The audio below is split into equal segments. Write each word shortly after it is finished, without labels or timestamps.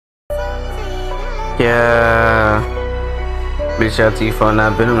Yeah, bitch, I T phone,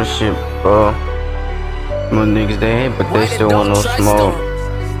 I been on shit, bro. More niggas they hate, but they still want no smoke.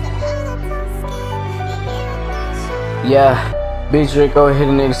 Yeah, bitch, Draco hit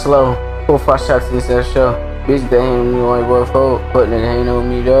a nigga slow. 4-5 shots in that show. Bitch, they ain't me like what for, but they ain't on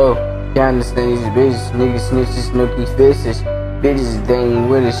me though. Can't understand these bitches, niggas snitches, nookie fishes. Bitches, they ain't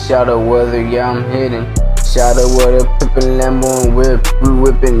with a shadow weather, yeah, I'm hitting. Shadow weather, pippin' Lambo and whip. We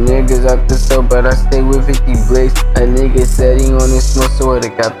whippin' niggas out the store, but I stay with 50 blades. A nigga said he on his snow sweater,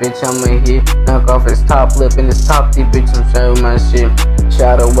 got bitch, I'ma hit. Knock off his top lip and his top teeth, bitch, I'm showing my shit.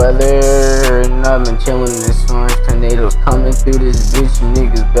 Shadow weather, and I've been chillin' this one. Tornadoes coming through this bitch,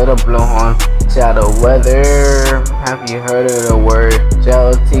 niggas better blow on. Shadow weather, have you heard of the word?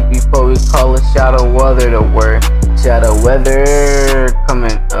 Shadow T before we call it shadow weather the word. Shadow weather,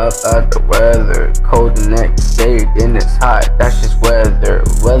 coming up out the weather. Cold the next day, then it's hot, that's just weather.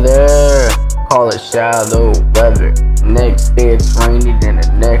 Weather, call it shadow weather. Next day it's rainy, then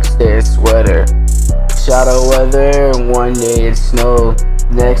the next day it's weather. Shadow weather, one day it snows.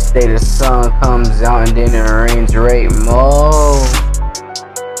 Next day the sun comes out and then it rains right more.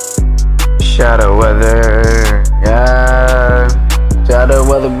 Shadow weather, yeah. Shadow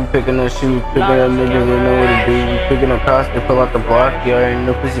weather, we picking up shoes, picking up niggas, they know what to do. We picking up cars, they pull out the block, you already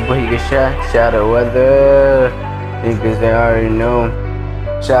know pussy, but he get shot. Shadow weather, niggas they already know.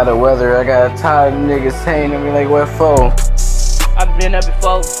 Shadow weather, I got tired of niggas saying to me like what for? I've been there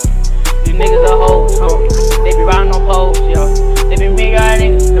before. These niggas are hoes, they be riding on poles, yeah. They be big eyed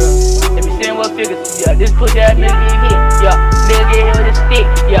niggas, yeah. They be sitting with figures, yeah. This pussy ass nigga get hit, yeah. Nigga get hit with a stick,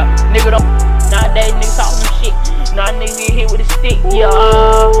 yeah. Nigga don't. Nowadays niggas talk some shit. Now niggas get hit with a stick, yeah.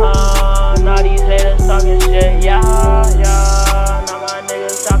 Now these haters talking shit, yeah. Now my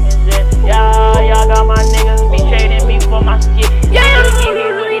niggas talking shit, yeah. Got my niggas be trading me for my shit. Yeah, niggas get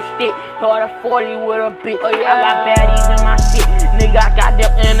hit with a stick. Got a 40 with a bitch. Oh yeah, I got baddies in my shit. Nigga, I got them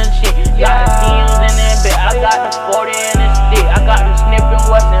in the shit. Got the DMs in that bitch. I got the 40 in the stick. I got the snipping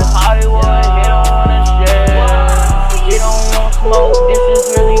Western Hollywood. Hit on the shit. You don't want smoke. This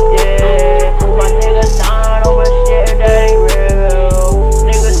is really dead. My niggas dying over shit that ain't real.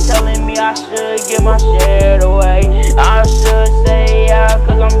 Niggas telling me I should give my shit away. I should say yeah,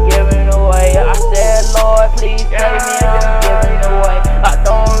 cause I'm giving away. I said, Lord, please save me, I'm giving away. I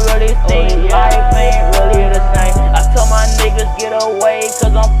don't really think life ain't really the same. I tell my niggas get away,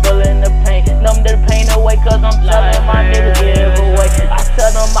 cause I'm feeling the pain. Numb the pain away, cause I'm telling my niggas give away. I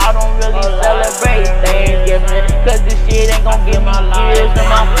tell them I don't really celebrate Thanksgiving, cause this shit ain't gon' give me years in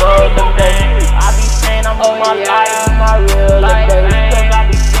my fucking days. I be saying I'm on my life, on my real days, cause I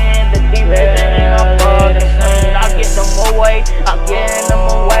be seeing the demons and I'm fucking saying I get them away, I'm getting them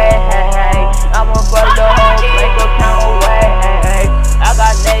away, hey, hey. I'ma burn the whole bank account away, hey, hey. I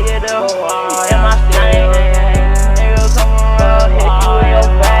got negative in my stream, hey, hey. Niggas come around, hit you in your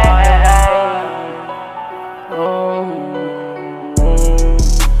face, hey, hey.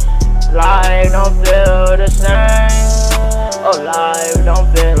 Life don't feel the same. Oh, life don't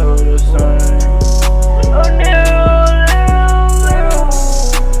feel the same. Oh,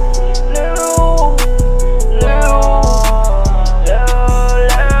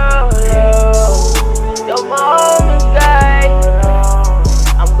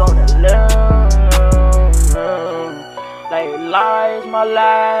 like my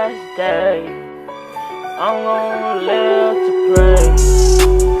last day, I'm gonna live to pray.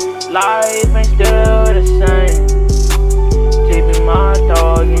 Life ain't still the